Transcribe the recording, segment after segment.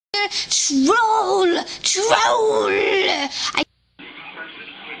Troll! Troll!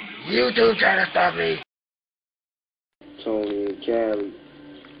 You two trying to stop me? Tony and Callie.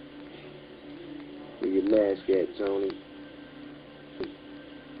 Where your mask at, Tony?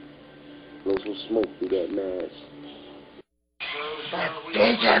 Blow some smoke through that mask. But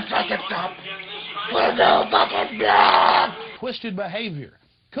they can't fucking stop. We're no fucking blood! Twisted behavior.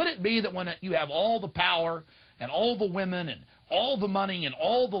 Could it be that when you have all the power and all the women and all the money and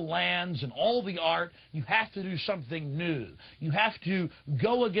all the lands and all the art, you have to do something new? You have to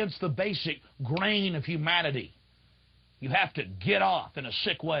go against the basic grain of humanity. You have to get off in a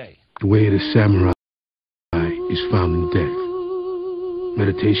sick way. The way of the samurai is found in death.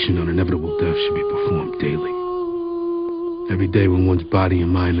 Meditation on inevitable death should be performed daily. Every day when one's body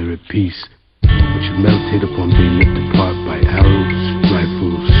and mind are at peace, one should meditate upon being ripped apart by arrows,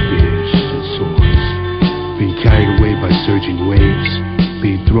 rifles, spears, and swords, being carried away by surging waves,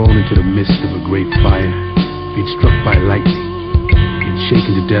 being thrown into the midst of a great fire, being struck by lightning, being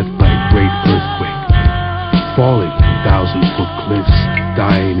shaken to death by a great earthquake, falling from 1,000-foot cliffs,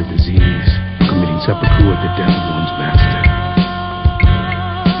 dying of disease, committing seppuku at the death of one's master.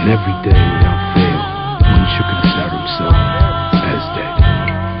 And every day, without fail, one should consider himself as dead.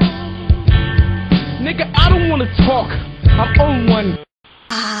 Nigga, I don't want to talk. I'm on one.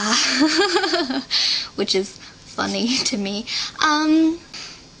 Which is funny to me.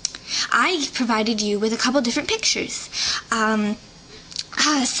 I provided you with a couple different pictures.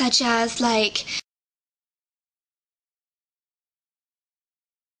 Such as, like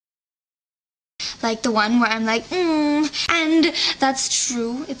the one where I'm like, and that's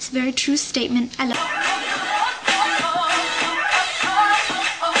true. It's a very true statement. I love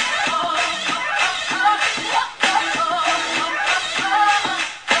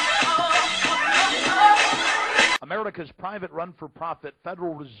America's private run-for-profit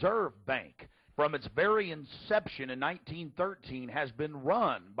Federal Reserve Bank, from its very inception in 1913, has been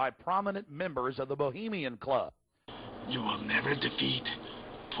run by prominent members of the Bohemian Club. You will never defeat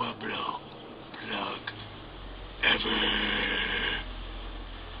Pueblo Plug ever.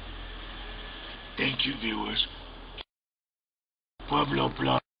 Thank you, viewers. Pueblo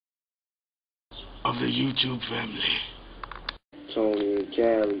Plug of the YouTube family. Tony and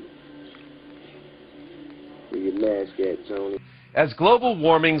Callie. Where your mask at, Tony? As global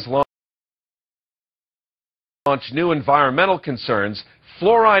warming's launch new environmental concerns,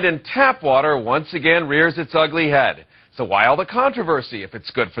 fluoride in tap water once again rears its ugly head. So why all the controversy if it's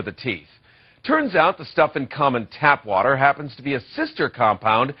good for the teeth? Turns out the stuff in common tap water happens to be a sister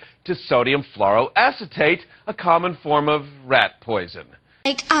compound to sodium fluoroacetate, a common form of rat poison.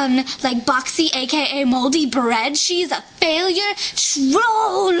 like Boxxy, aka Moldy Bread. She's a failure.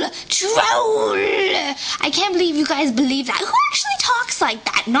 Troll! Troll! I can't believe you guys believe that. Who actually talks like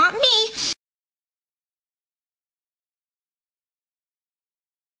that? Not me.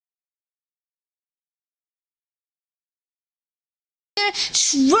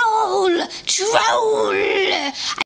 Troll! Troll!